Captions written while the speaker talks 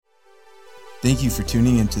Thank you for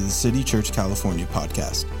tuning into the City Church California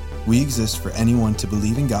podcast. We exist for anyone to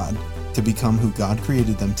believe in God, to become who God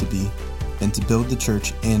created them to be, and to build the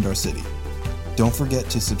church and our city. Don't forget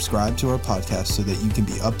to subscribe to our podcast so that you can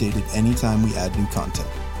be updated anytime we add new content.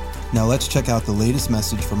 Now let's check out the latest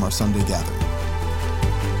message from our Sunday gathering.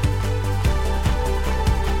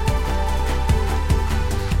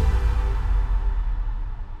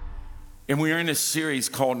 And we are in a series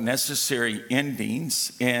called Necessary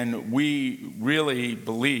Endings, and we really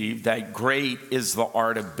believe that great is the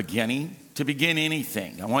art of beginning. To begin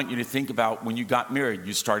anything, I want you to think about when you got married,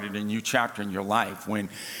 you started a new chapter in your life. When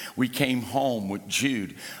we came home with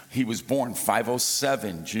Jude, he was born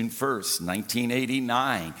 507, June 1st,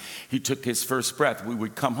 1989. He took his first breath. We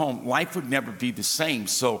would come home. Life would never be the same.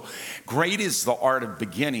 So great is the art of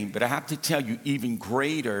beginning, but I have to tell you, even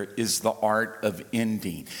greater is the art of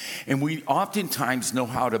ending. And we oftentimes know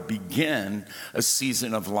how to begin a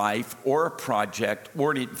season of life or a project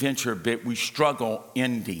or an adventure, but we struggle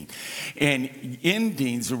ending. And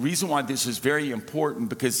endings, the reason why this is very important,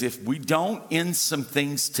 because if we don't end some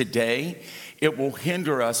things today, it will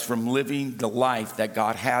hinder us from living the life that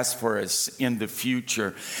God has for us in the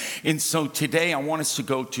future. And so today I want us to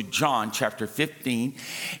go to John chapter 15,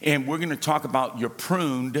 and we're going to talk about you're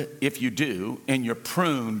pruned if you do, and you're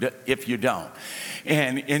pruned if you don't.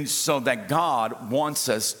 And so that God wants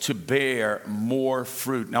us to bear more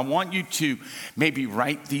fruit. And I want you to maybe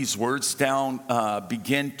write these words down,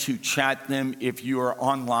 begin to chat them. If you are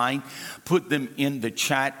online, put them in the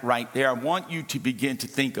chat right there. I want you to begin to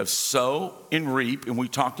think of sow and reap, and we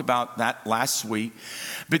talked about that last week.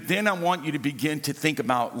 But then I want you to begin to think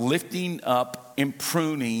about lifting up and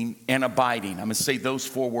pruning and abiding. I'm going to say those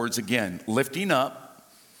four words again. Lifting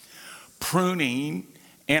up, pruning,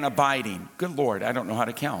 and abiding. Good Lord, I don't know how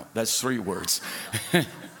to count. That's 3 words.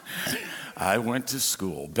 I went to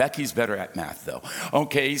school. Becky's better at math, though.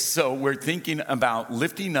 Okay, so we're thinking about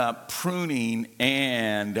lifting up, pruning,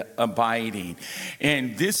 and abiding.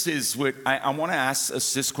 And this is what I want to ask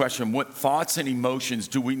us this question. What thoughts and emotions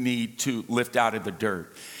do we need to lift out of the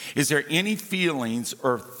dirt? Is there any feelings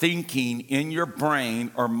or thinking in your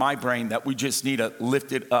brain or my brain that we just need to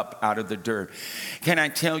lift it up out of the dirt? Can I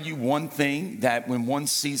tell you one thing, that when one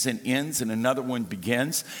season ends and another one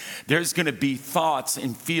begins, there's going to be thoughts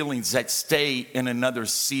and feelings that stay in another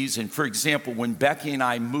season. For example, when Becky and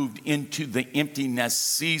I moved into the empty nest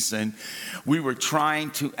season, we were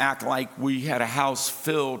trying to act like we had a house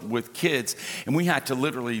filled with kids, and we had to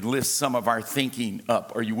literally lift some of our thinking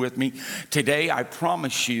up. Are you with me? Today, I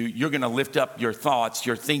promise you, you're going to lift up your thoughts,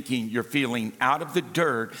 your thinking, your feeling out of the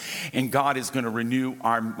dirt, and God is going to renew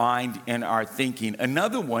our mind and our thinking.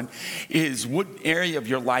 Another one is what area of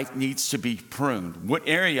your life needs to be pruned, what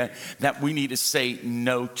area that we need to say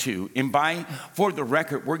no to. And for the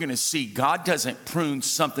record, we're going to see God doesn't prune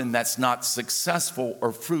something that's not successful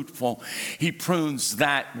or fruitful. He prunes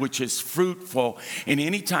that which is fruitful. And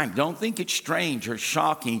anytime, don't think it's strange or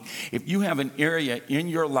shocking if you have an area in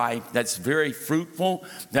your life that's very fruitful,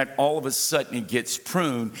 that all of a sudden it gets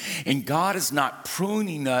pruned. And God is not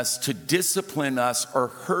pruning us to discipline us or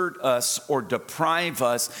hurt us or deprive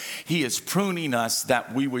us. He is pruning us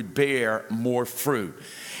that we would bear more fruit.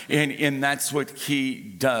 And that's what he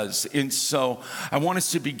does. And so I want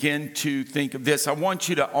us to begin to think of this. I want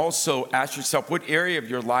you to also ask yourself, what area of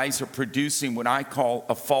your lives are producing what I call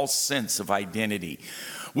a false sense of identity?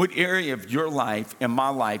 What area of your life and my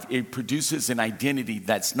life, it produces an identity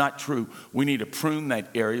that's not true? We need to prune that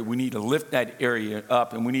area. We need to lift that area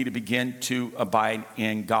up, and we need to begin to abide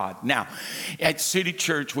in God. Now, at City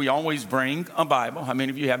Church, we always bring a Bible. How many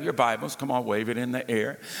of you have your Bibles? Come on, wave it in the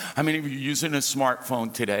air. How many of you are using a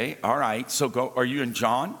smartphone today? All right, so go. Are you in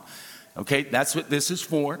John? Okay, that's what this is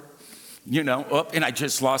for. You know, and I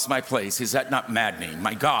just lost my place. Is that not maddening?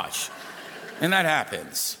 My gosh. And that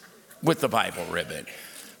happens with the Bible ribbon.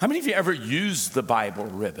 How many of you ever used the Bible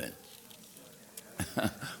ribbon?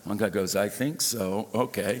 One guy goes, I think so.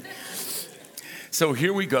 Okay. So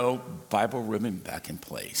here we go, Bible ribbon back in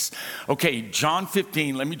place. Okay, John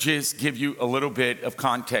 15, let me just give you a little bit of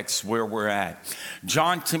context where we're at.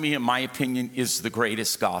 John, to me, in my opinion, is the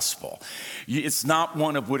greatest gospel. It's not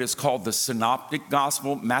one of what is called the synoptic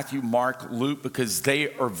gospel, Matthew, Mark, Luke, because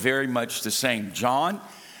they are very much the same. John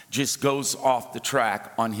just goes off the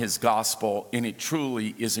track on his gospel, and it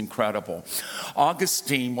truly is incredible.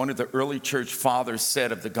 Augustine, one of the early church fathers,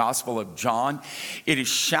 said of the Gospel of John, it is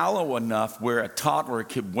shallow enough where a toddler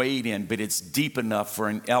could wade in, but it's deep enough for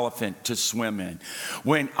an elephant to swim in.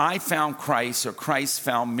 When I found Christ, or Christ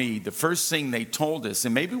found me, the first thing they told us,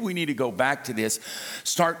 and maybe we need to go back to this,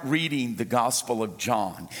 start reading the Gospel of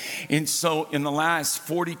John. And so in the last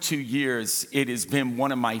 42 years, it has been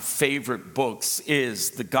one of my favorite books,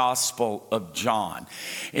 is the Gospel of John.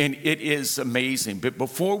 And it is amazing. But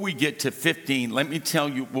before we get to 15, let me tell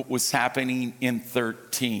you what was happening in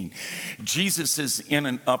 13. Jesus is in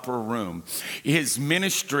an upper room. His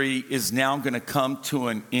ministry is now going to come to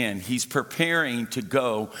an end. He's preparing to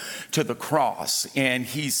go to the cross, and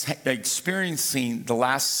he's experiencing the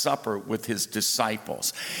Last Supper with his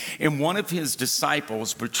disciples. And one of his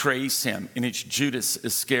disciples betrays him, and it's Judas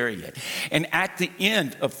Iscariot. And at the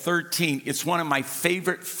end of 13, it's one of my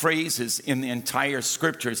favorite phrases in the entire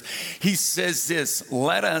scriptures. He says this,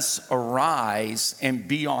 let us arise and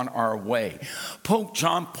be on our way. Pope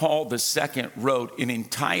John Paul II wrote an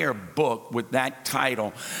entire book with that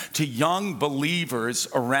title to young believers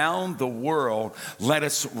around the world, let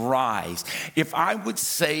us rise. If I would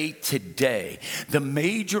say today, the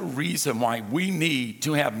major reason why we need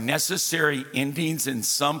to have necessary endings in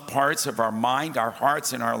some parts of our mind, our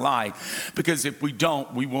hearts, and our life, because if we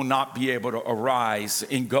don't, we will not be able to arise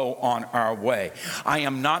and go on our way. I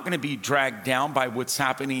am not going to be dragged down by what's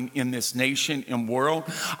happening in this nation and world.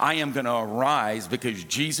 I am going to arise because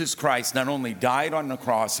Jesus Christ not only died on the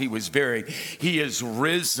cross, he was buried, he is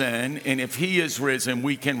risen, and if he is risen,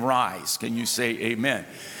 we can rise. Can you say amen?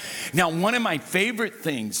 Now, one of my favorite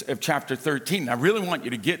things of chapter 13, I really want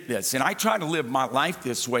you to get this, and I try to live my life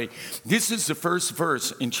this way. This is the first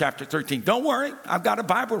verse in chapter 13. Don't worry, I've got a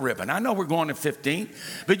Bible ribbon. I know we're going to 15,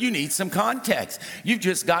 but you need some context. You've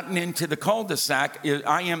just gotten into the cul-de-sac,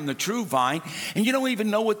 I am the true vine, and you don't even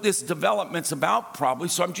know what this development's about probably,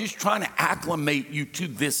 so I'm just trying to acclimate you to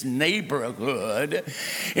this neighborhood.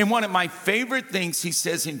 And one of my favorite things he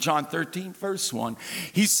says in John 13, verse 1,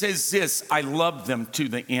 he says this, I love them to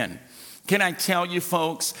the end. Can I tell you,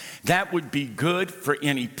 folks, that would be good for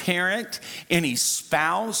any parent, any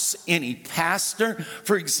spouse, any pastor.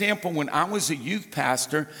 For example, when I was a youth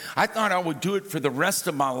pastor, I thought I would do it for the rest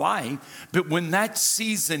of my life. But when that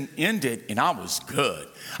season ended, and I was good,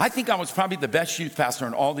 I think I was probably the best youth pastor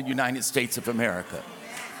in all the United States of America.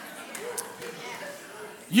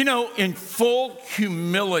 You know, in full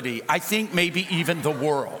humility, I think maybe even the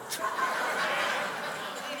world.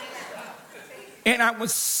 And I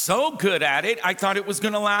was so good at it, I thought it was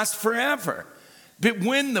going to last forever. But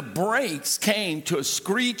when the brakes came to a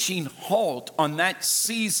screeching halt on that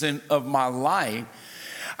season of my life,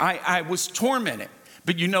 I was tormented.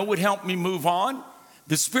 But you know what helped me move on?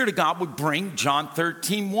 The Spirit of God would bring John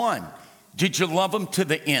 13:1. Did you love him to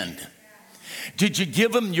the end? Did you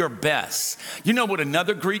give them your best? You know what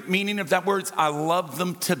another Greek meaning of that word is? I love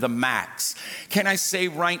them to the max. Can I say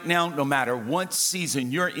right now, no matter what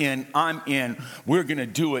season you're in, I'm in, we're going to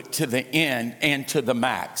do it to the end and to the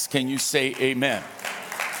max. Can you say amen?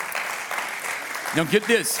 Now get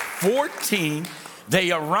this, 14,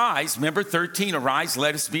 they arise. Remember 13, arise,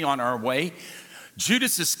 let us be on our way.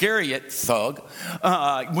 Judas Iscariot, thug,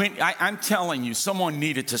 I'm telling you, someone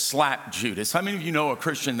needed to slap Judas. How many of you know a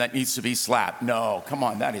Christian that needs to be slapped? No, come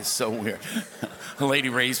on, that is so weird. A lady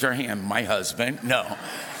raised her hand, my husband. No,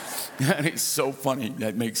 that is so funny.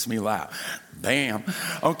 That makes me laugh. Bam.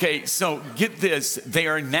 Okay, so get this. They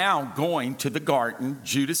are now going to the garden.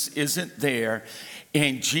 Judas isn't there.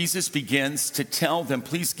 And Jesus begins to tell them,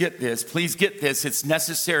 please get this, it's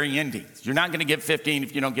necessary endings. You're not going to get 15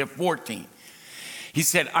 if you don't get 14. He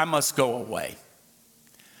said, I must go away.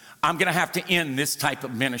 I'm going to have to end this type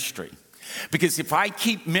of ministry. Because if I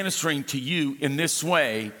keep ministering to you in this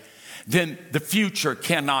way, then the future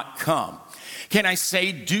cannot come. Can I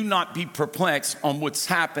say, do not be perplexed on what's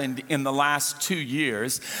happened in the last 2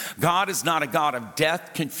 years. God is not a God of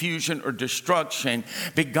death, confusion, or destruction,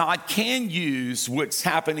 but God can use what's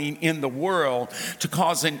happening in the world to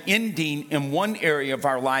cause an ending in one area of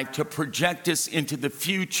our life to project us into the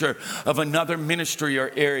future of another ministry or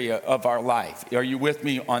area of our life. Are you with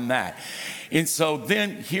me on that? And so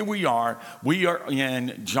then here we are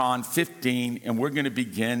in John 15, and we're going to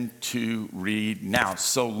begin to read now.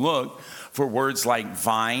 So look for words like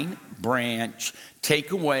vine, branch,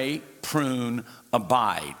 take away, prune,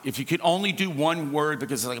 abide. If you could only do one word,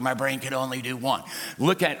 because like my brain could only do one,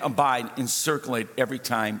 look at abide and circle it every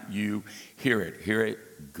time you hear it. Here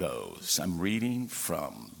it goes. I'm reading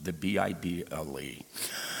from the Bible.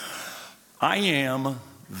 I am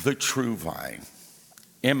the true vine.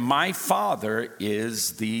 and my Father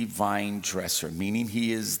is the vine dresser, meaning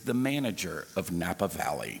he is the manager of Napa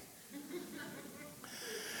Valley.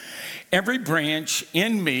 Every branch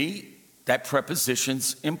in me, that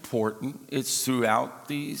preposition's important. It's throughout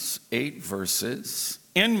these 8 verses.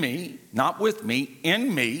 In me, not with me,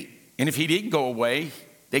 in me. And if he didn't go away,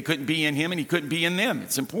 they couldn't be in him and he couldn't be in them.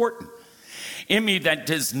 It's important. In me that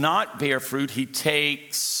does not bear fruit, he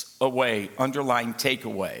takes away. Underline take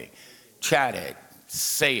away. Chat it.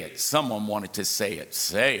 Say it. Someone wanted to say it.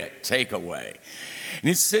 Say it. Take away. And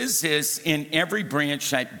it says this, in every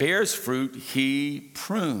branch that bears fruit, he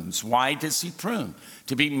prunes. Why does he prune?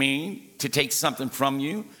 To be mean, to take something from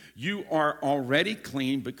you. You are already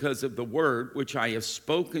clean because of the word which I have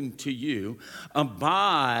spoken to you.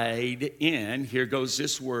 Abide in, here goes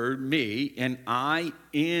this word, me, and I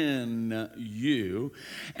in you.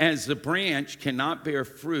 As the branch cannot bear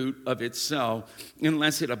fruit of itself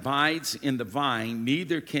unless it abides in the vine,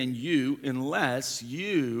 neither can you unless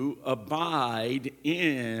you abide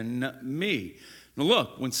in me. Now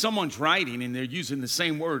look, when someone's writing and they're using the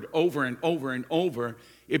same word over and over and over,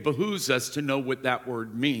 it behooves us to know what that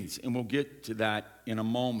word means, and we'll get to that in a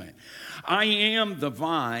moment. I am the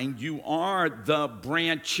vine, you are the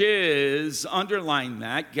branches. Underline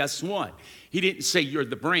that. Guess what? He didn't say you're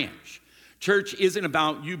the branch. Church isn't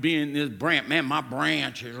about you being this branch. Man, my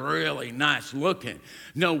branch is really nice looking.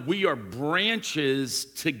 No, we are branches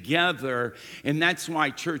together, and that's why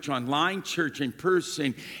church online, church in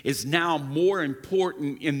person is now more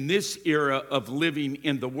important in this era of living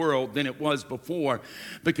in the world than it was before,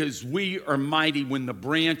 because we are mighty when the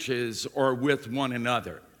branches are with one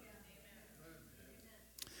another.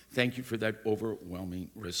 Thank you for that overwhelming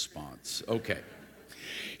response. Okay.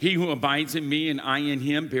 He who abides in me and I in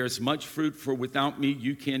him bears much fruit, for without me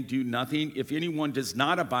you can do nothing. If anyone does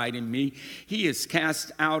not abide in me, he is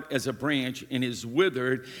cast out as a branch and is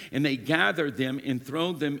withered, and they gather them and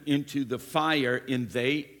throw them into the fire, and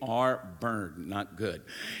they are burned. Not good.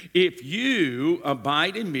 If you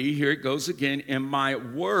abide in me, here it goes again, and my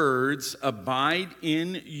words abide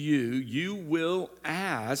in you, you will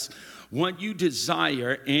ask what you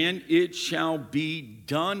desire, and it shall be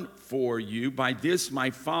done for you. By this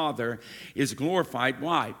my Father is glorified.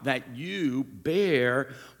 Why? That you bear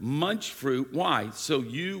much fruit. Why? So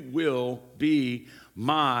you will be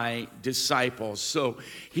my disciples. So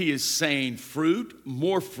he is saying fruit,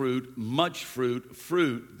 more fruit, much fruit,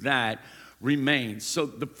 fruit that remains. So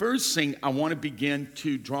the first thing I want to begin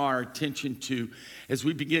to draw our attention to as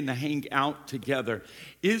we begin to hang out together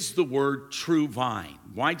is the word true vine.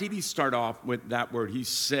 Why did he start off with that word? He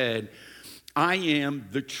said, I am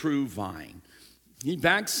the true vine. He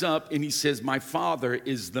backs up and he says, my Father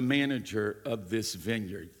is the manager of this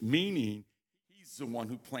vineyard, meaning he's the one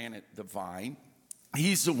who planted the vine.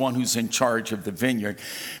 He's the one who's in charge of the vineyard.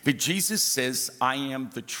 But Jesus says, I am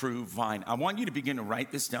the true vine. I want you to begin to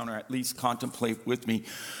write this down, or at least contemplate with me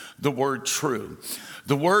the word true.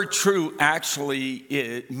 The word true actually,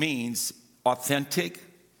 it means authentic,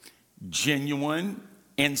 genuine,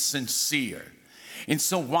 and sincere. And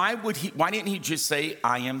so why didn't he just say,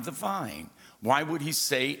 I am the vine? Why would he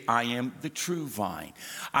say, I am the true vine?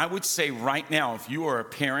 I would say right now, if you are a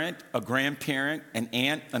parent, a grandparent, an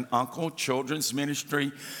aunt, an uncle, children's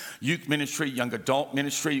ministry, youth ministry, young adult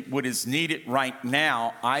ministry, what is needed right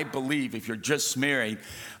now, I believe, if you're just married,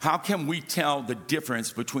 how can we tell the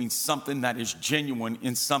difference between something that is genuine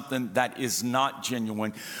and something that is not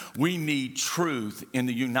genuine? We need truth in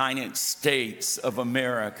the United States of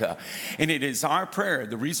America. And it is our prayer.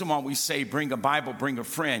 The reason why we say bring a Bible, bring a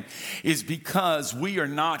friend, is because we are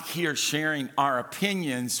not here sharing our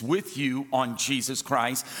opinions with you on Jesus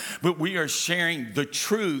Christ, but we are sharing the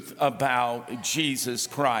truth about Jesus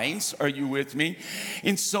Christ. Are you with me?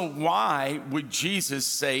 And so why would Jesus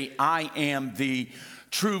say, I am the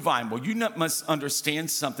true vine? Well, you must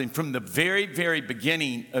understand something. From the very, very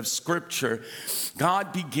beginning of Scripture,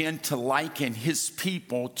 God began to liken his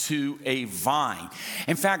people to a vine.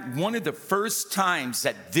 In fact, one of the first times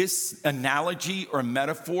that this analogy or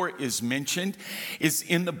metaphor is mentioned is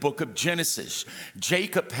in the book of Genesis.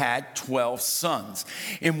 Jacob had 12 sons,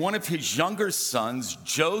 and one of his younger sons,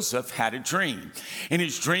 Joseph, had a dream. And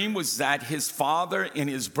his dream was that his father and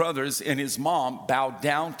his brothers and his mom bowed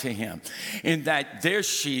down to him, and that their their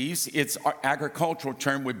sheaves, it's our agricultural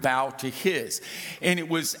term, would bow to his. And it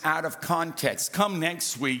was out of context. Come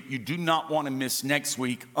next week, you do not want to miss next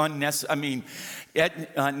week,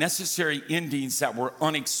 necessary endings that were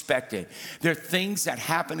unexpected. There are things that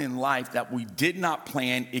happen in life that we did not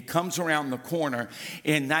plan. It comes around the corner,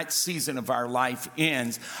 and that season of our life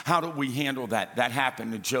ends. How do we handle that? That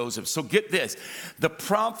happened to Joseph. So get this. The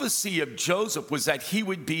prophecy of Joseph was that he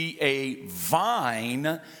would be a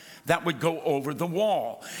vine that would go over the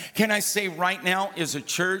wall. Can I say right now, as a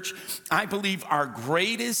church, I believe our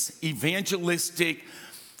greatest evangelistic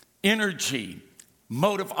energy,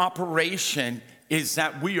 mode of operation, is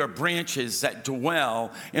that we are branches that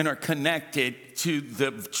dwell and are connected to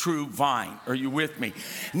the true vine. Are you with me?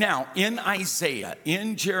 Now, in Isaiah,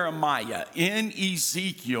 in Jeremiah, in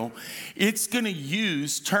Ezekiel, it's going to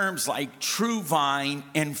use terms like true vine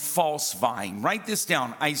and false vine. Write this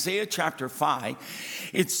down. Isaiah chapter 5.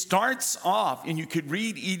 It starts off, and you could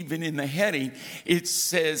read even in the heading, it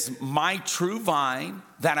says, my true vine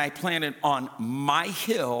that I planted on my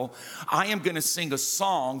hill, I am going to sing a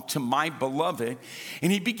song to my beloved.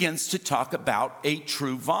 And he begins to talk about a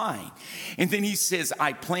true vine. And then he says,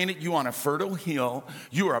 I planted you on a fertile hill.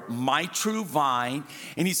 You are my true vine.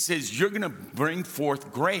 And he says, you're going to bring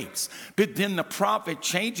forth grapes. But then the prophet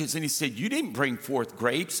changes and he said, you didn't bring forth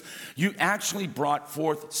grapes. You actually brought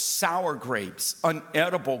forth sour grapes,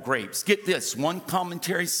 unedible grapes. Get this. One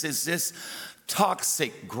commentary says this,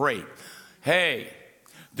 toxic grape. Hey,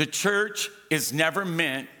 the church is never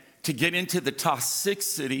meant to get into the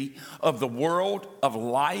toxicity of the world, of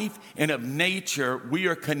life, and of nature. We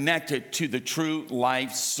are connected to the true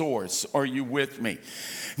life source. Are you with me?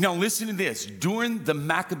 Now listen to this. During the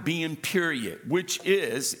Maccabean period, which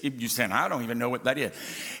is, if you're saying, I don't even know what that is.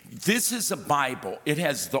 This is a Bible. It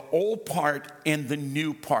has the old part and the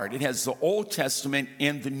new part. It has the Old Testament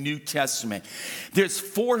and the New Testament. There's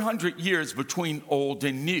 400 years between old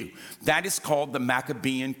and new. That is called the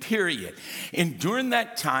Maccabean period. And during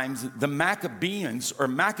that time, the Maccabeans, or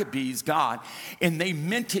Maccabees, God, and they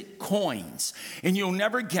minted coins. And you'll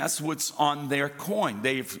never guess what's on their coin.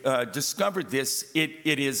 They've discovered this.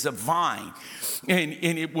 It is a vine. And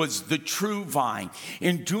it was the true vine.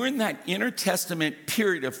 And during that intertestament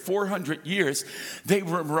period of 400 years, they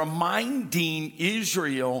were reminding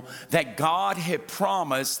Israel that God had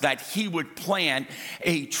promised that he would plant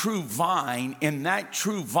a true vine. And that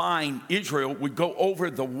true vine, Israel, would go over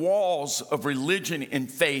the walls of religion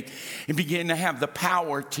and faith and begin to have the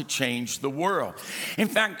power to change the world. In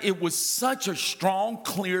fact, it was such a strong,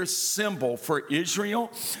 clear symbol for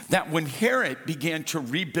Israel that when Herod began to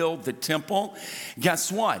rebuild the temple,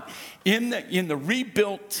 guess what? In the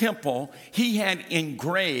rebuilt temple, he had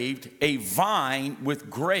engraved a vine with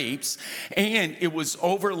grapes, and it was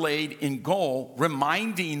overlaid in gold,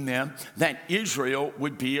 reminding them that Israel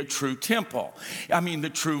would be a true temple. The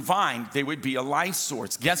true vine. They would be a life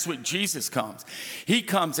source. Guess what? Jesus comes. He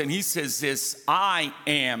comes and he says this, I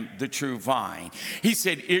am the true vine. He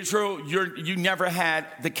said, Israel, you never had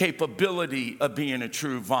the capability of being a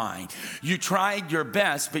true vine. You tried your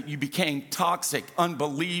best, but you became toxic,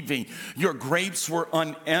 unbelieving. Your grapes were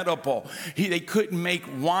unedible. They couldn't make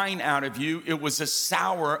wine out of you. It was a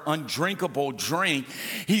sour, undrinkable drink.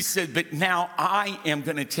 He said, but now I am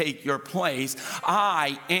going to take your place.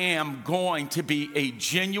 I am going to be a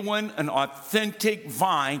genuine, an authentic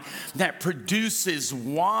vine that produces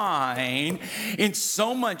wine. And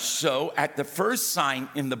so much so, at the first sign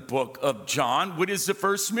in the book of John, what is the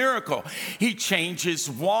first miracle? He changes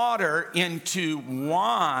water into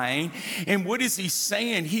wine. And what is he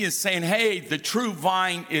saying? He is saying, hey, the true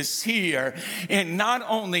vine is here. And not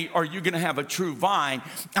only are you going to have a true vine,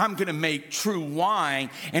 I'm going to make true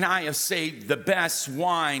wine. And I have saved the best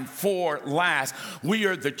wine for last. We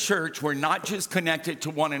are the church. We're not just connected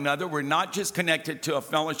to one another. We're not just connected to a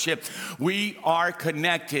fellowship. We are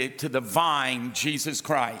connected to the vine, Jesus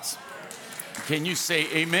Christ. Can you say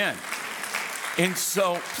amen? And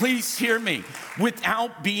so please hear me.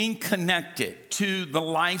 Without being connected to the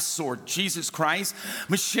life source, Jesus Christ,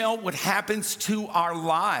 Michelle, what happens to our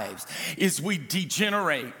lives is we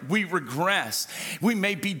degenerate, we regress. We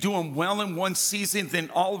may be doing well in one season, then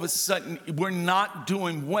all of a sudden we're not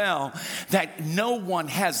doing well, that no one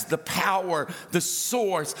has the power, the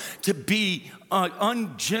source to be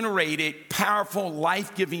ungenerated, powerful,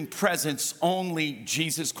 life-giving presence, only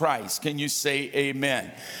Jesus Christ. Can you say amen?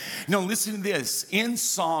 Now listen to this. In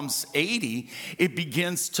Psalms 80, it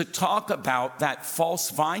begins to talk about that false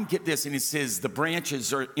vine. Get this, and it says the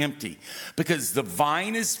branches are empty because the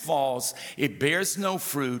vine is false, it bears no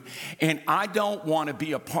fruit, and I don't want to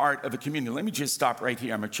be a part of a community. Let me just stop right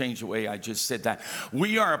here. I'm going to change the way I just said that.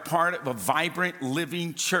 We are a part of a vibrant,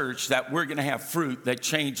 living church that we're going to have fruit that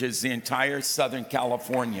changes the entire Southern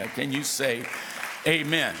California. Can you say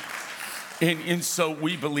amen? And so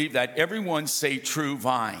we believe that. Everyone say true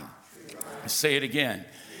vine. Say it again.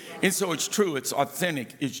 And so it's true, it's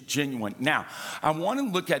authentic, it's genuine. Now, I want to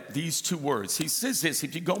look at these two words. He says this,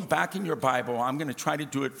 if you go back in your Bible, I'm going to try to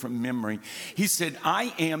do it from memory. He said,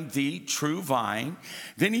 I am the true vine.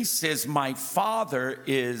 Then he says, my Father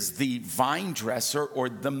is the vine dresser or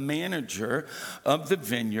the manager of the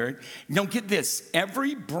vineyard. Now get this,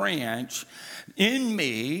 every branch in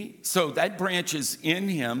me, so that branch is in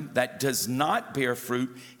him that does not bear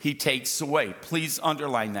fruit, he takes away. Please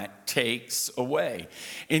underline that, takes away.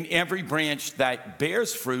 And every branch that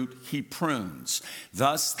bears fruit, he prunes.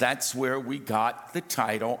 Thus, that's where we got the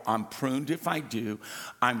title, I'm pruned if I do,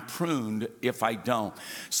 I'm pruned if I don't.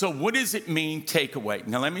 So what does it mean, take away?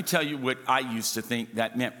 Now, let me tell you what I used to think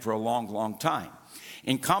that meant for a long, long time.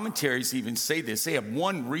 And commentaries even say this. They have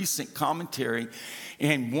one recent commentary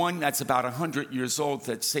and one that's about 100 years old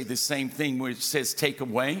that say the same thing, where it says take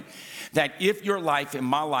away. That if your life and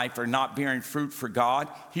my life are not bearing fruit for God,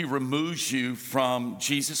 he removes you from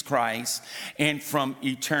Jesus Christ and from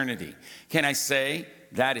eternity. Can I say,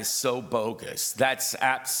 that is so bogus. That's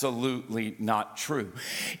absolutely not true.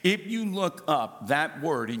 If you look up that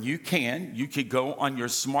word, and you could go on your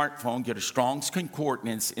smartphone, get a Strong's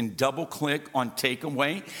Concordance, and double click on take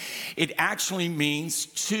away. It actually means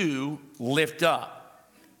to lift up.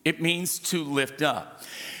 It means to lift up.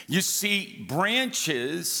 You see,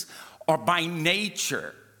 branches are by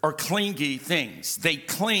nature are clingy things. They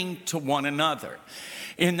cling to one another.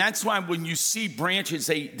 And that's why when you see branches,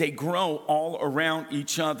 they grow all around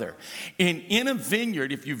each other. And in a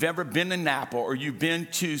vineyard, if you've ever been to Napa or you've been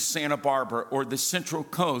to Santa Barbara or the Central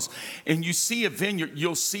Coast, and you see a vineyard,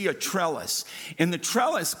 you'll see a trellis. And the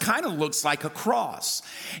trellis kind of looks like a cross.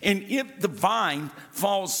 And if the vine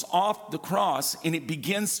falls off the cross and it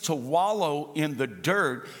begins to wallow in the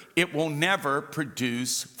dirt, it will never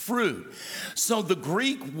produce fruit. So the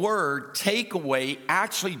Greek word take away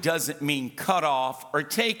actually doesn't mean cut off or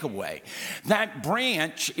take away. That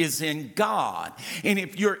branch is in God. And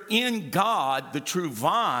if you're in God, the true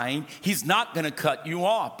vine, he's not going to cut you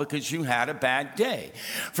off because you had a bad day.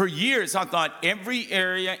 For years, I thought every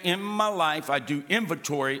area in my life, I do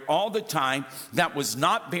inventory all the time that was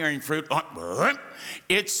not bearing fruit.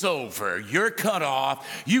 It's over. You're cut off.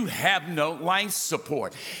 You have no life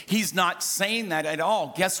support. He's not saying that at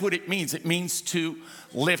all. Guess what it means? It means to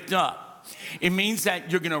lift up. It means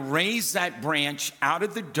that you're going to raise that branch out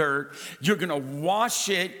of the dirt. You're going to wash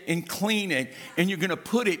it and clean it, and you're going to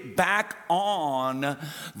put it back on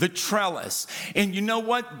the trellis. And you know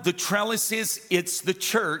what the trellis is? It's the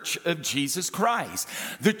church of Jesus Christ.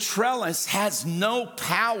 The trellis has no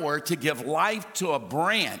power to give life to a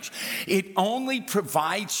branch. It only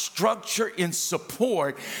provides structure and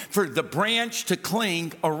support for the branch to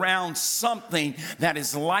cling around something that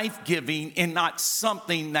is life-giving and not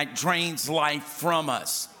something that drains life from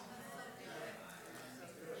us.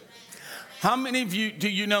 How many of you do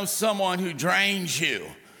you know someone who drains you?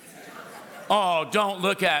 Oh, don't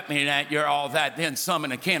look at me that you're all that, then some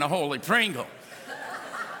in a can of Holy Pringle.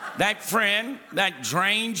 That friend that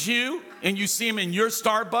drains you and you see him in your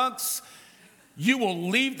Starbucks, you will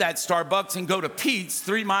leave that Starbucks and go to Pete's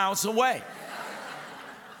 3 miles away.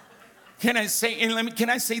 Can I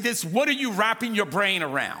say this? What are you wrapping your brain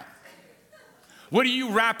around? What are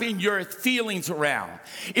you wrapping your feelings around?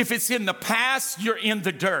 If it's in the past, you're in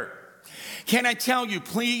the dirt. Can I tell you,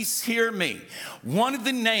 please hear me. One of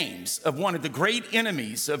the names of one of the great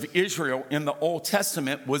enemies of Israel in the Old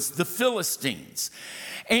Testament was the Philistines.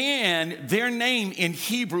 And their name in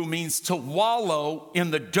Hebrew means to wallow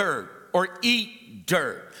in the dirt or eat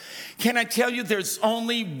dirt. Can I tell you there's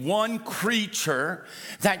only one creature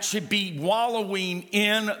that should be wallowing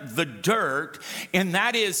in the dirt, and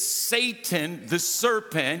that is Satan, the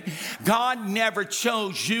serpent. God never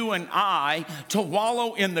chose you and I to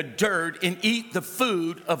wallow in the dirt and eat the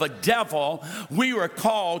food of a devil. We were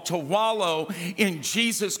called to wallow in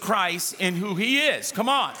Jesus Christ and who he is. Come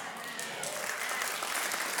on.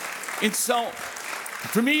 And so,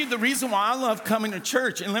 for me, the reason why I love coming to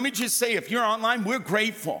church, and let me just say, if you're online, we're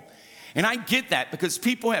grateful. And I get that because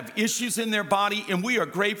people have issues in their body, and we are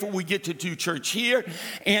grateful we get to do church here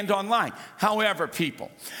and online. However,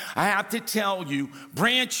 people, I have to tell you,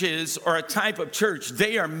 branches are a type of church.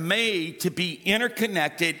 They are made to be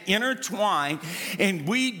interconnected, intertwined, and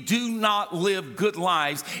we do not live good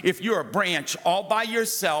lives if you're a branch all by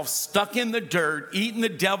yourself, stuck in the dirt, eating the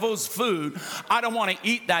devil's food. I don't want to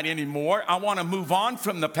eat that anymore. I want to move on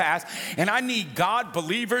from the past, and I need God,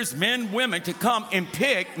 believers, men, women, to come and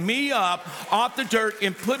pick me up off the dirt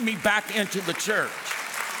and put me back into the church.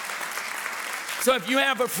 So if you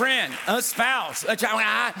have a friend, a spouse,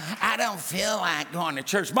 I don't feel like going to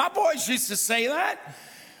church. My boys used to say that.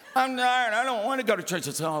 I'm tired. I don't want to go to church.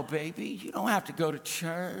 I said, oh, baby, you don't have to go to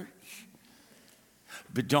church.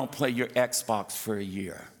 But don't play your Xbox for a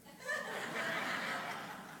year.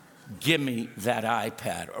 Give me that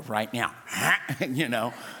iPad right now. You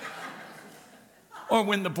know. Or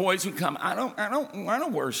when the boys would come, I don't want to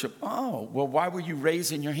worship. Oh, well, why were you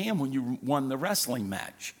raising your hand when you won the wrestling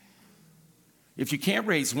match? If you can't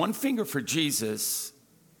raise one finger for Jesus,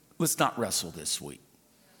 let's not wrestle this week.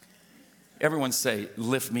 Everyone say,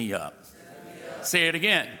 lift me up. Say it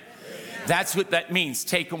again. That's what that means.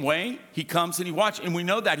 Take him away. He comes and he watches. And we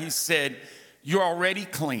know that he said, you're already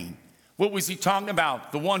clean. What was he talking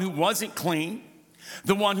about? The one who wasn't clean,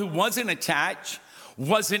 the one who wasn't attached,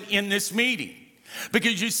 wasn't in this meeting.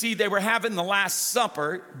 Because you see, they were having the Last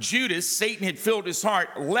Supper. Judas, Satan had filled his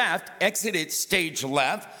heart, left, exited stage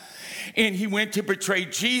left, and he went to betray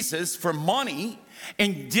Jesus for money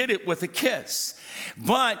and did it with a kiss.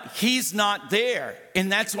 But he's not there.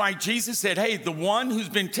 And that's why Jesus said, hey, the one who's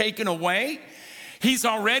been taken away, he's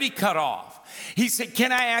already cut off. He said,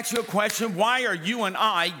 can I ask you a question? Why are you and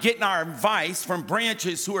I getting our advice from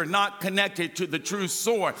branches who are not connected to the true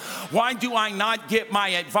source? Why do I not get my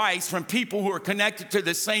advice from people who are connected to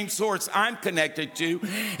the same source I'm connected to?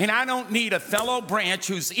 And I don't need a fellow branch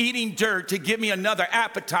who's eating dirt to give me another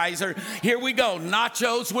appetizer. Here we go,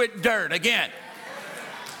 nachos with dirt again.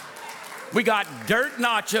 We got dirt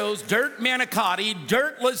nachos, dirt manicotti,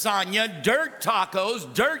 dirt lasagna, dirt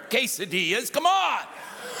tacos, dirt quesadillas. Come on.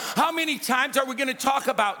 How many times are we going to talk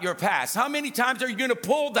about your past? How many times are you going to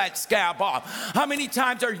pull that scab off? How many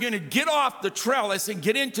times are you going to get off the trellis and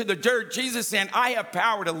get into the dirt? Jesus saying, I have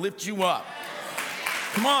power to lift you up.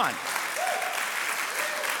 Come on.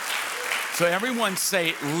 So everyone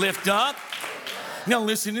say, lift up. Now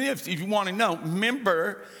listen to this, if you want to know.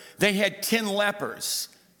 Remember, they had 10 lepers.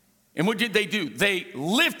 And what did they do? They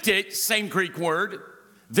lifted, same Greek word,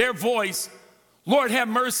 their voice, Lord, have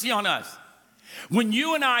mercy on us. When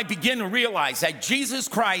you and I begin to realize that Jesus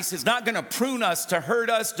Christ is not going to prune us to hurt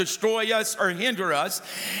us, destroy us, or hinder us,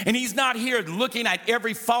 and he's not here looking at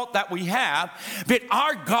every fault that we have, but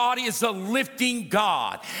our God is a lifting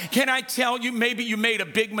God. Can I tell you, maybe you made a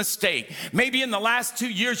big mistake. Maybe in the last 2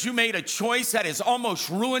 years you made a choice that has almost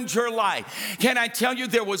ruined your life. Can I tell you,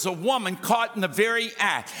 there was a woman caught in the very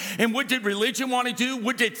act. And what did religion want to do?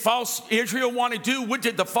 What did false Israel want to do? What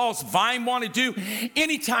did the false vine want to do?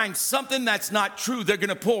 Anytime something that's not true, they're going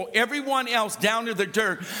to pull everyone else down to the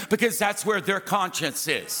dirt because that's where their conscience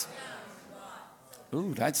is.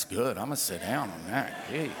 Ooh, that's good. I'm going to sit down on that.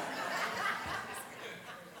 Hey.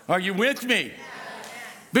 Are you with me?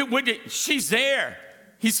 But she's there.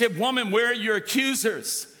 He said, woman, where are your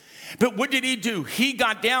accusers? But what did he do? He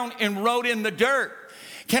got down and wrote in the dirt.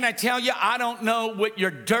 Can I tell you, I don't know what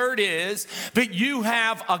your dirt is, but you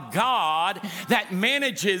have a God that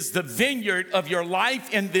manages the vineyard of your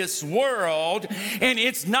life in this world, and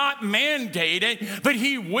it's not mandated, but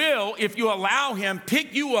he will, if you allow him,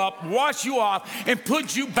 pick you up, wash you off, and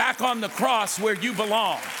put you back on the cross where you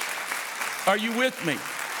belong. Are you with me?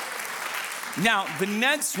 Now, the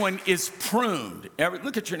next one is pruned.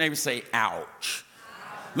 Look at your neighbor and say, ouch.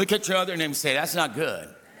 Look at your other neighbor and say, that's not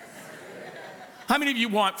good. How many of you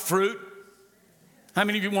want fruit? How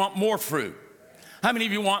many of you want more fruit? How many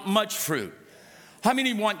of you want much fruit? How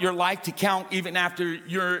many want your life to count even after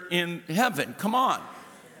you're in heaven? Come on.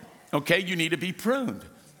 Okay, you need to be pruned.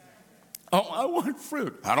 Oh, I want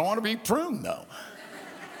fruit. I don't want to be pruned, though.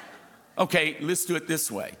 Okay, let's do it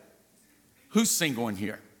this way. Who's single in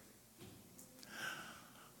here?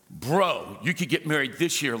 Bro, you could get married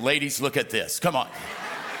this year. Ladies, look at this. Come on.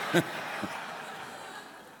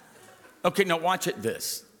 Okay, now watch it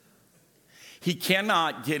this. He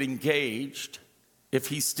cannot get engaged if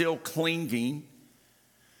he's still clinging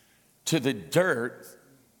to the dirt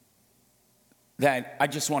that I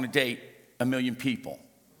just want to date 1 million people.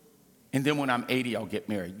 And then when I'm 80, I'll get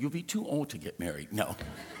married. You'll be too old to get married. No,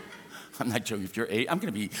 I'm not joking. If you're 8, I'm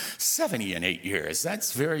going to be 70 in 8 years.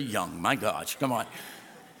 That's very young. My gosh, come on.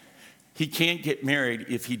 He can't get married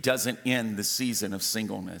if he doesn't end the season of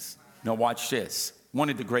singleness. Now watch this.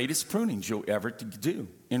 One of the greatest prunings you'll ever do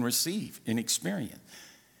and receive and experience.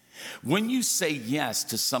 When you say yes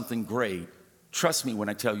to something great, trust me when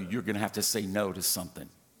I tell you, you're going to have to say no to something.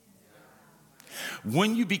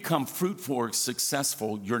 When you become fruitful or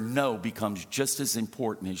successful, your no becomes just as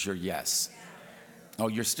important as your yes. Oh,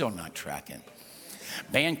 you're still not tracking.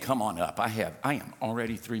 Band, come on up. I am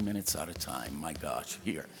already 3 minutes out of time. My gosh,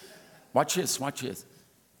 here. Watch this, watch this.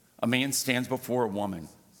 A man stands before a woman.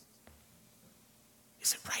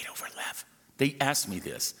 Is it right over left? They asked me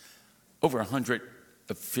this. Over 100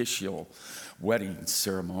 official wedding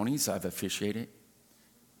ceremonies I've officiated.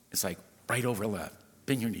 It's like right over left.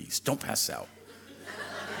 Bend your knees. Don't pass out.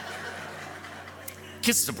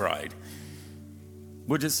 Kiss the bride.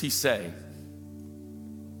 What does he say?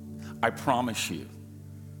 I promise you,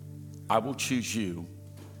 I will choose you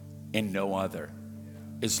and no other,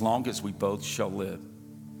 as long as we both shall live.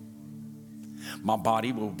 My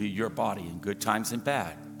body will be your body in good times and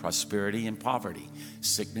bad, prosperity and poverty,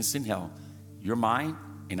 sickness and health. You're mine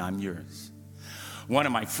and I'm yours. One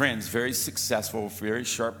of my friends, very successful, very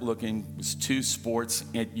sharp looking, was 2 sports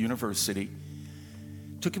at university.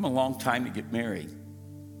 Took him a long time to get married.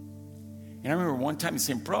 And I remember one time he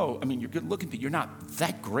saying, bro, I mean, you're good looking, but you're not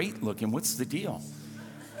that great looking. What's the deal?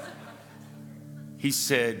 He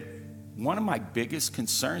said, one of my biggest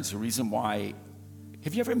concerns, the reason why,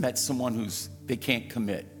 have you ever met someone they can't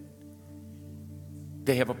commit?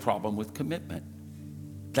 They have a problem with commitment.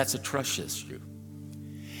 That's a trust issue.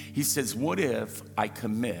 He says, what if I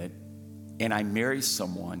commit and I marry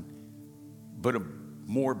someone, but a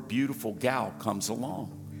more beautiful gal comes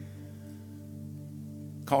along?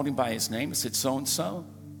 Called him by his name and said, so-and-so,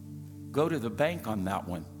 go to the bank on that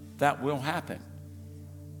one. That will happen.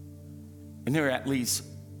 And there are at least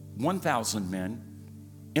 1,000 men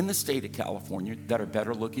in the state of California that are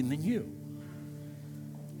better looking than you.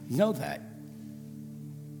 Know that.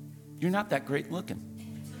 You're not that great looking.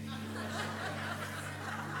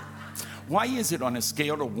 Why is it on a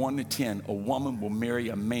scale of 1 to 10, a woman will marry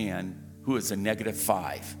a man who is a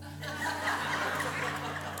 -5?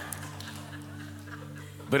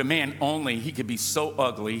 But a man only, he could be so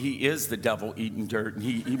ugly, he is the devil eating dirt, and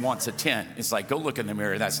he wants a 10. It's like, go look in the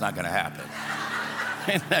mirror, that's not gonna happen.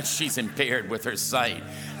 And that she's impaired with her sight.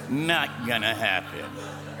 Not gonna happen.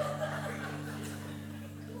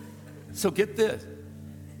 So get this.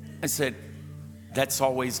 I said, that's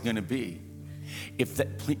always gonna be. If that,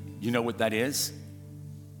 you know what that is?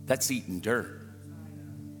 That's eating dirt.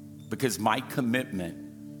 Because my commitment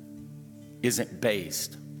isn't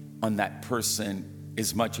based on that person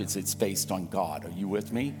as much as it's based on God. Are you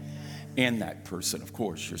with me? And that person, of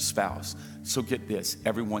course, your spouse. So get this,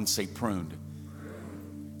 everyone say pruned.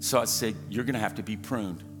 So I said, you're gonna have to be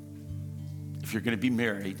pruned. If you're gonna be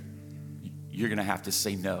married, you're gonna have to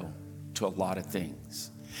say no to a lot of things.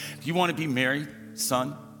 If you wanna be married,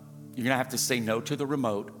 son, you're gonna have to say no to the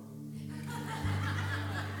remote.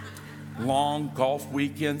 Long golf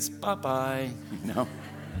weekends, bye-bye. No,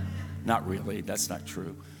 not really, that's not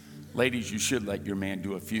true. Ladies, you should let your man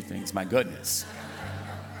do a few things, my goodness.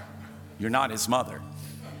 You're not his mother.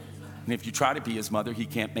 And if you try to be his mother, he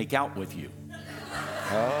can't make out with you.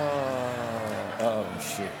 Oh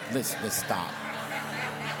shit, let's stop.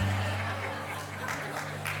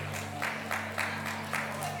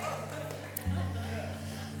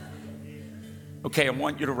 Okay, I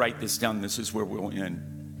want you to write this down. This is where we'll end.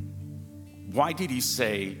 Why did he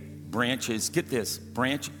say branches? Get this,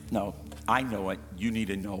 no, I know it. You need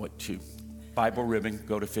to know it too. Bible ribbon,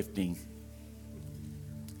 go to 15.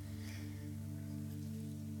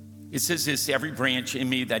 It says this, every branch in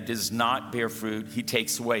me that does not bear fruit, he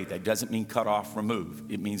takes away. That doesn't mean cut off, remove.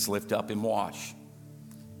 It means lift up and wash.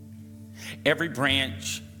 Every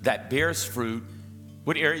branch that bears fruit,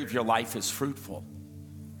 what area of your life is fruitful?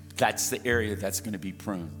 That's the area that's going to be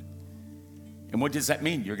pruned. And what does that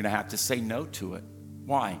mean? You're going to have to say no to it.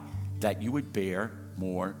 Why? That you would bear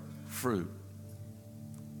more fruit.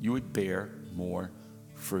 You would bear more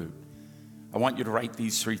fruit. I want you to write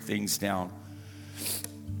these 3 things down.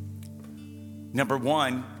 Number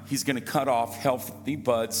 1, he's going to cut off healthy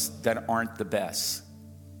buds that aren't the best.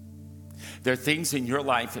 There are things in your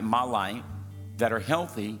life, in my life, that are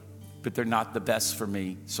healthy, but they're not the best for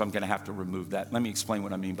me, so I'm going to have to remove that. Let me explain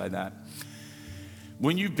what I mean by that.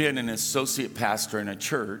 When you've been an associate pastor in a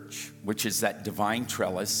church, which is that divine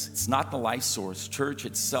trellis, it's not the life source. Church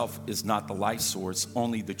itself is not the life source.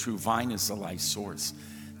 Only the true vine is the life source.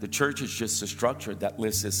 The church is just a structure that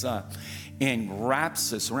lifts us up and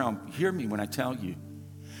wraps us around. Hear me when I tell you.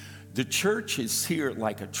 The church is here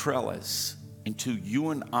like a trellis, until you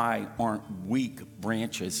and I aren't weak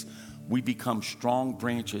branches. We become strong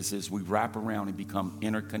branches as we wrap around and become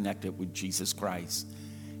interconnected with Jesus Christ.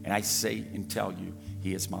 And I say and tell you,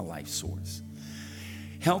 he is my life source.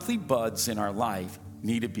 Healthy buds in our life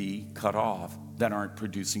need to be cut off that aren't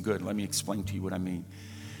producing good. Let me explain to you what I mean.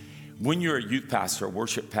 When you're a youth pastor, a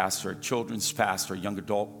worship pastor, a children's pastor, a young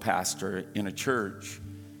adult pastor in a church,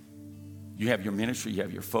 you have your ministry, you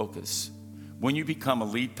have your focus. When you become a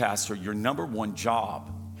lead pastor, your number one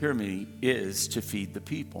job, hear me, is to feed the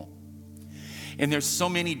people. And there's so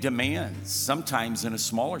many demands, sometimes in a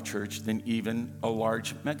smaller church than even a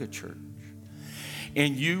large mega church.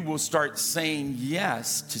 And you will start saying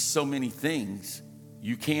yes to so many things,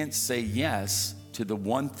 you can't say yes to the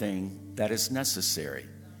one thing that is necessary.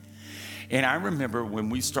 And I remember when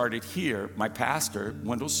we started here, my pastor,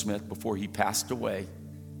 Wendell Smith, before he passed away,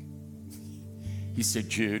 he said,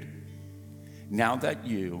 Jude, now that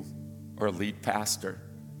you are a lead pastor,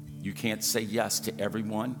 you can't say yes to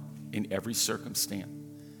everyone in every circumstance.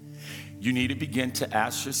 You need to begin to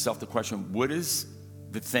ask yourself the question, what is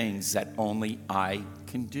the things that only I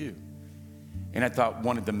can do? And I thought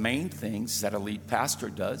one of the main things that a lead pastor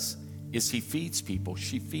does is he feeds people.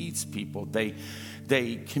 She feeds people.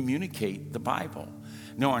 They communicate the Bible.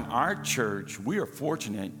 Now, in our church, we are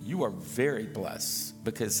fortunate. You are very blessed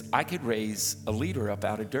because I could raise a leader up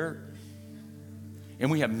out of dirt. And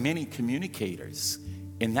we have many communicators,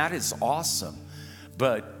 and that is awesome.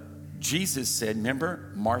 But Jesus said,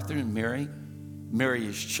 remember Martha and Mary? Mary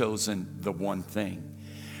has chosen the one thing.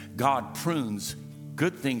 God prunes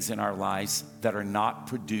good things in our lives that are not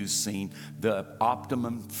producing the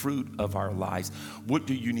optimum fruit of our lives. What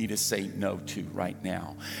do you need to say no to right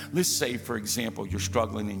now? Let's say, for example, you're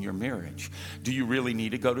struggling in your marriage. Do you really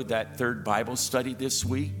need to go to that third Bible study this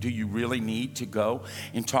week? Do you really need to go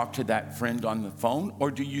and talk to that friend on the phone?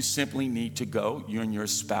 Or do you simply need to go, you and your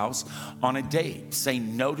spouse, on a date? Say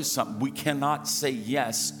no to something. We cannot say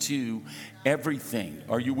yes to everything.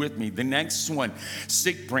 Are you with me? The next one,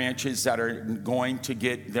 sick branches that are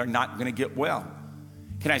they're not going to get well.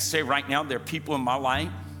 Can I say right now, there are people in my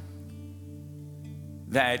life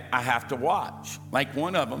that I have to watch. Like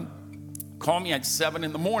one of them called me at 7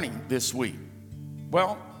 a.m. this week.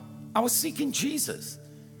 Well, I was seeking Jesus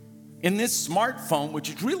in this smartphone, which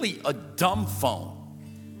is really a dumb phone.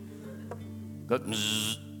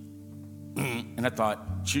 And I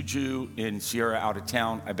thought, Juju and Sierra out of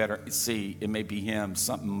town, I better see, it may be him,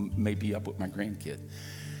 something may be up with my grandkid.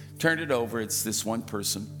 Turned it over, it's this one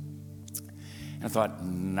person. And I thought,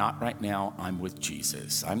 not right now, I'm with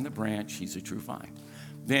Jesus. I'm the branch, he's a true vine.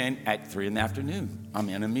 Then at 3 p.m, I'm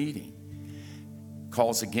in a meeting.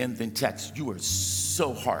 Calls again, then text, you are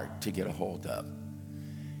so hard to get a hold of.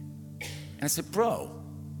 And I said, bro,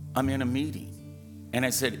 I'm in a meeting. And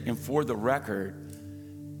I said, and for the record,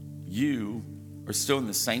 you are still in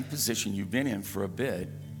the same position you've been in for a bit.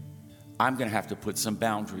 I'm going to have to put some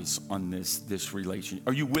boundaries on this relation.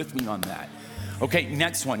 Are you with me on that? Okay,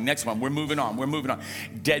 next one. We're moving on.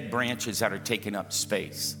 Dead branches that are taking up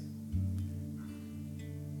space.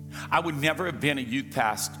 I would never have been a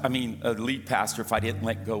lead pastor if I didn't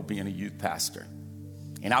let go being a youth pastor.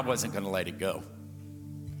 And I wasn't going to let it go.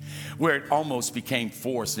 Where it almost became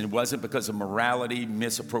forced, and it wasn't because of morality,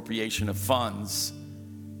 misappropriation of funds.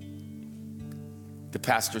 The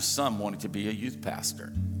pastor's son wanted to be a youth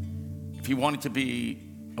pastor. If he wanted to be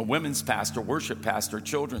a women's pastor, worship pastor,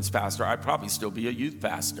 children's pastor, I'd probably still be a youth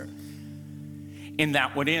pastor. And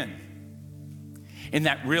that would end. And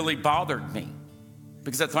that really bothered me.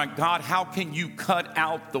 Because I thought, God, how can you cut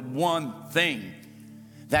out the one thing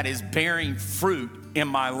that is bearing fruit in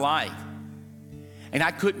my life? And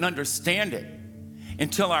I couldn't understand it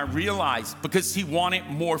until I realized, because he wanted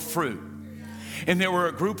more fruit. And there were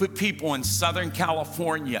a group of people in Southern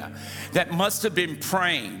California that must have been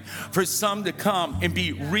praying for some to come and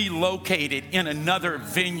be relocated in another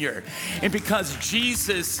vineyard. And because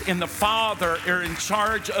Jesus and the Father are in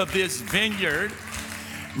charge of this vineyard,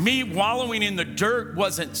 me wallowing in the dirt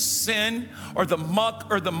wasn't sin or the muck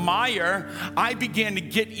or the mire. I began to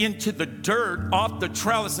get into the dirt off the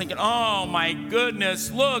trellis thinking, oh my goodness,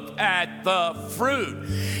 look at the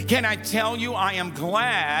fruit. Can I tell you, I am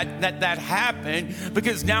glad that happened,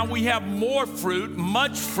 because now we have more fruit,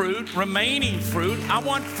 much fruit, remaining fruit. I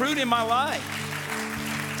want fruit in my life.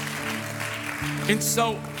 And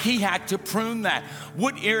so he had to prune that.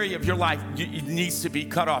 What area of your life needs to be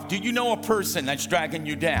cut off? Do you know a person that's dragging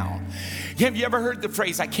you down? Have you ever heard the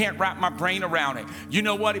phrase, I can't wrap my brain around it? You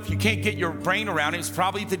know what? If you can't get your brain around it, it's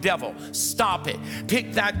probably the devil. Stop it.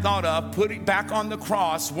 Pick that thought up, put it back on the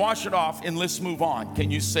cross, wash it off, and let's move on. Can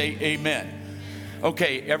you say amen?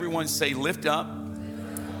 Okay, everyone say lift up,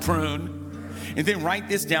 prune, and then write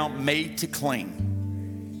this down, made to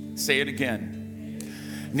cling. Say it again.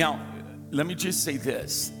 Now, let me just say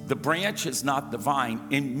this. The branch is not the vine.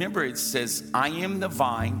 And remember, it says, I am the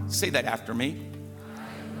vine. Say that after me.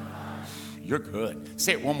 You're good.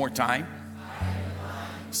 Say it one more time.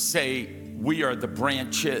 Say, we are the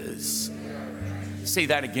branches. Say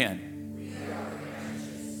that again.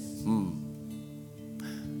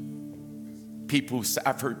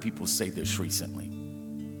 I've heard people say this recently.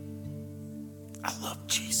 I love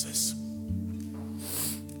Jesus.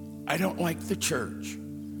 I don't like the church.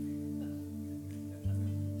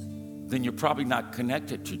 Then you're probably not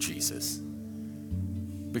connected to Jesus.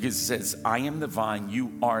 Because it says, I am the vine,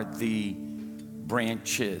 you are the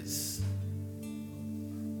branches.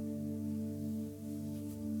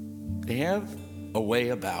 They have a way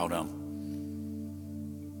about them.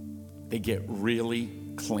 They get really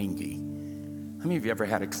clingy. How many of you ever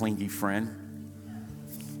had a clingy friend?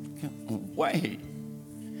 Wait.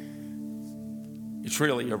 It's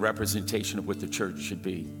really a representation of what the church should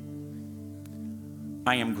be.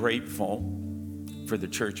 I am grateful for the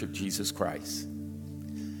Church of Jesus Christ.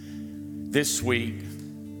 This week,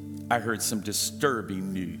 I heard some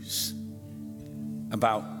disturbing news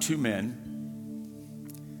about two men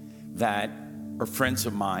that are friends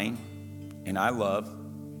of mine and I love,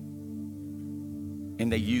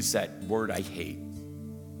 and they use that word I hate.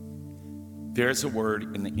 There's a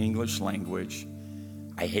word in the English language,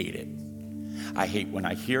 I hate it. I hate when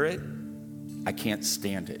I hear it, I can't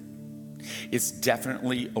stand it. It's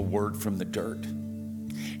definitely a word from the dirt.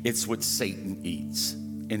 It's what Satan eats,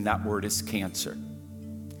 and that word is cancer.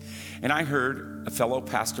 And I heard a fellow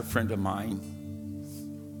pastor friend of mine,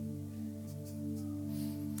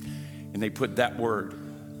 and they put that word.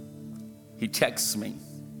 He texts me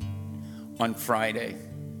on Friday.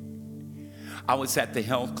 I was at the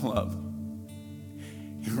health club,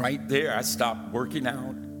 and right there I stopped working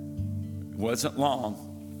out. It wasn't long.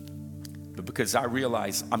 But because I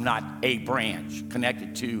realized I'm not a branch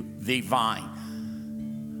connected to the vine.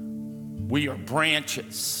 We are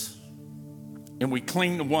branches, and we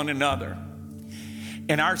cling to one another.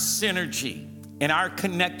 And our synergy and our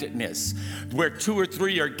connectedness, where two or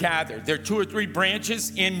three are gathered, there are two or three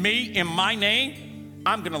branches in me, in my name,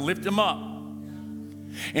 I'm going to lift them up.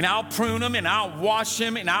 And I'll prune them, and I'll wash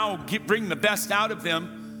them, and I'll bring the best out of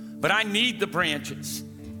them. But I need the branches.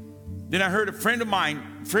 Then I heard a friend of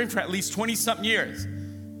mine, friend for at least 20-something years,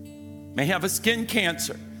 may have a skin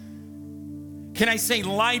cancer. Can I say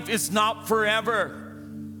life is not forever?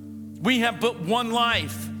 We have but one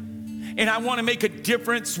life, and I want to make a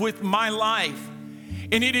difference with my life.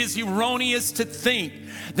 And it is erroneous to think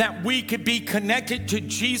that we could be connected to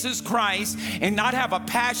Jesus Christ and not have a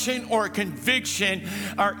passion or a conviction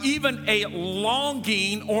or even a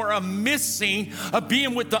longing or a missing of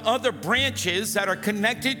being with the other branches that are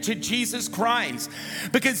connected to Jesus Christ.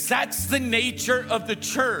 Because that's the nature of the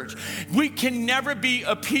church. We can never be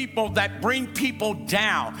a people that bring people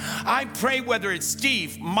down. I pray whether it's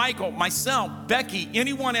Steve, Michael, myself, Becky,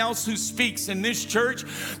 anyone else who speaks in this church,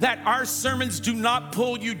 that our sermons do not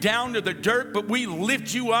pull you down to the dirt, but we lift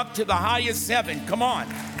you up to the highest heaven. Come on.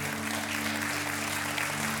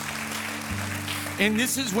 And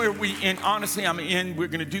this is where and honestly, we're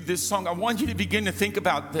going to do this song. I want you to begin to think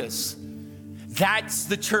about this. That's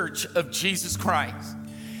the church of Jesus Christ.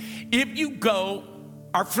 If you go,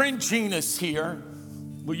 our friend Gina's here.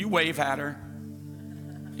 Will you wave at her?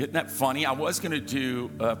 Isn't that funny? I was going to do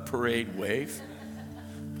a parade wave.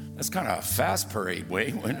 That's kind of a fast parade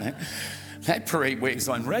wave, wasn't it? That parade wave's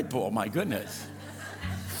on Red Bull, my goodness.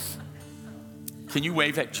 Can you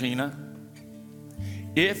wave at Gina?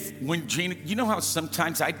 When Gina, you know how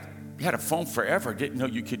sometimes I had a phone forever, didn't know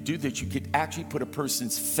you could do that. You could actually put a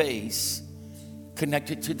person's face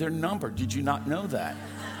connected to their number. Did you not know that?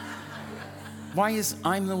 Why is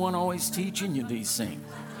I'm the one always teaching you these things?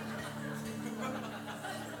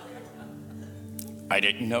 I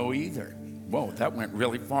didn't know either. Whoa, that went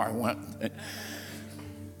really far.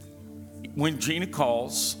 When Gina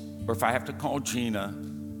calls, or if I have to call Gina,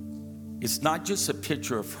 it's not just a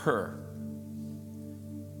picture of her.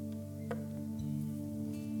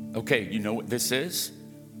 Okay, you know what this is?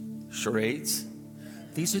 Charades.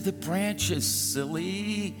 These are the branches,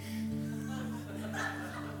 silly.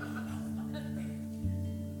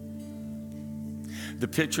 The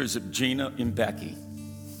pictures of Gina and Becky,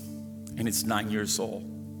 and it's 9 years old,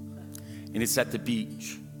 and it's at the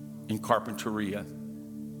beach in Carpinteria.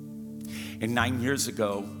 And 9 years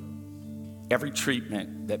ago, every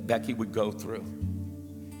treatment that Becky would go through,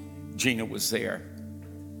 Gina was there.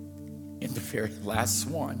 In the very last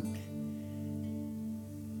one,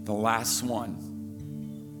 the last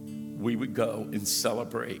one, we would go and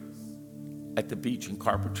celebrate at the beach in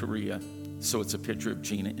Carpinteria. So it's a picture of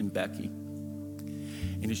Gina and Becky.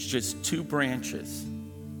 And it's just two branches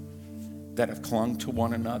that have clung to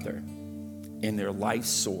one another, and their life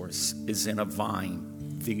source is in a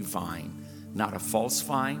vine, the vine. Not a false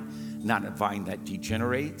vine, not a vine that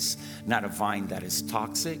degenerates, not a vine that is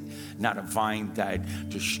toxic, not a vine that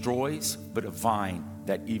destroys, but a vine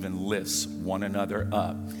that even lifts one another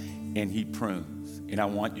up. And he prunes. And I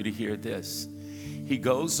want you to hear this. He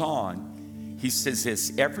goes on, he says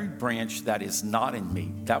this, every branch that is not in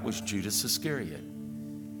me, that was Judas Iscariot.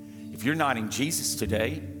 If you're not in Jesus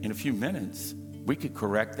today, in a few minutes, we could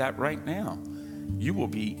correct that right now. You will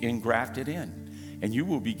be engrafted in. And you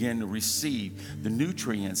will begin to receive the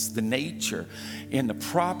nutrients, the nature, and the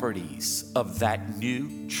properties of that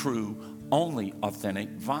new, true, only authentic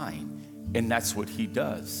vine. And that's what he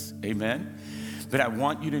does. Amen? But I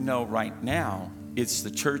want you to know right now, it's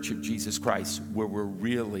the church of Jesus Christ where we're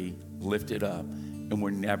really lifted up and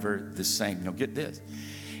we're never the same. Now get this.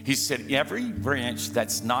 He said, every branch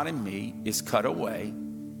that's not in me is cut away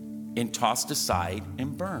and tossed aside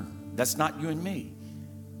and burned. That's not you and me.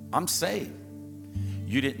 I'm saved.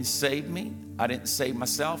 You didn't save me. I didn't save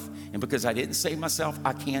myself. And because I didn't save myself,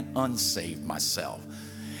 I can't unsave myself.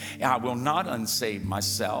 I will not unsave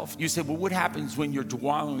myself. You say, well, what happens when you're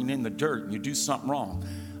wallowing in the dirt and you do something wrong?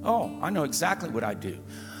 Oh, I know exactly what I do.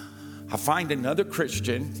 I find another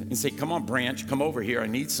Christian and say, come on, Branch, come over here. I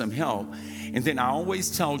need some help. And then I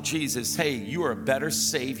always tell Jesus, hey, you are a better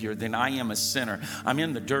Savior than I am a sinner. I'm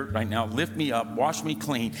in the dirt right now. Lift me up, wash me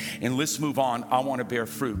clean, and let's move on. I want to bear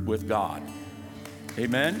fruit with God.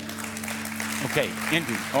 Amen? Okay,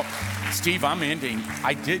 ending. Oh, Steve, I'm ending.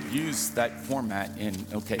 I did use that format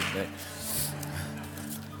but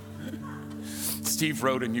Steve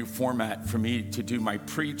wrote a new format for me to do my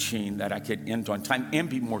preaching that I could end on time and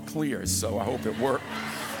be more clear, so I hope it worked.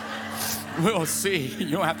 We'll see.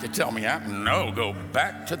 You don't have to tell me that. No, go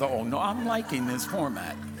back to the old. No, I'm liking this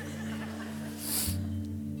format.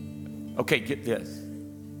 Okay, get this.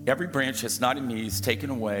 Every branch that's not in me is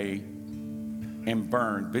taken away and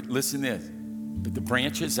burned. But listen to this. But the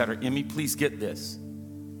branches that are in me, please get this.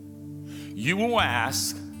 You will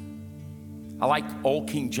ask, I like old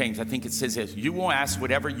King James. I think it says this. You will ask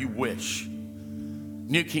whatever you wish.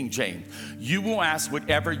 New King James. You will ask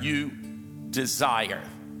whatever you desire.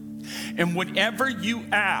 And whatever you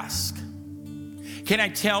ask, can I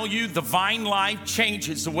tell you, the vine life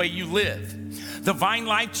changes the way you live. The vine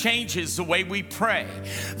life changes the way we pray.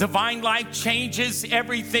 The vine life changes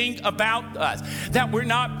everything about us. That we're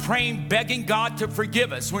not praying, begging God to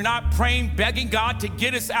forgive us. We're not praying, begging God to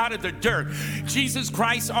get us out of the dirt. Jesus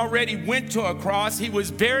Christ already went to a cross. He was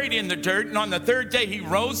buried in the dirt, and on the third day he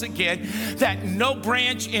rose again, that no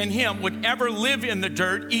branch in him would ever live in the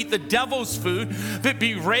dirt, eat the devil's food, but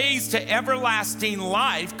be raised to everlasting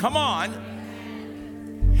life. Come on.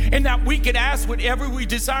 And that we could ask whatever we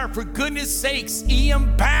desire. For goodness sakes, he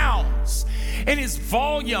abounds. And his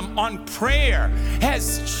volume on prayer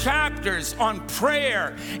has chapters on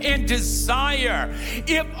prayer and desire.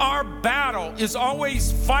 If our battle is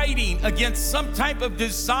always fighting against some type of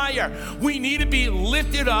desire, we need to be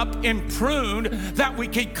lifted up and pruned that we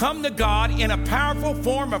can come to God in a powerful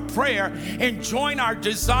form of prayer and join our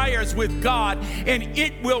desires with God, and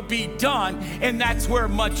it will be done. And that's where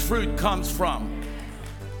much fruit comes from.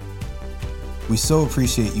 We so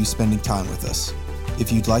appreciate you spending time with us. If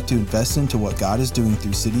you'd like to invest into what God is doing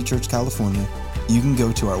through City Church California, you can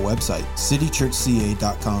go to our website,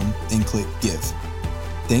 citychurchca.com, and click Give.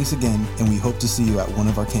 Thanks again, and we hope to see you at one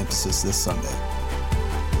of our campuses this Sunday.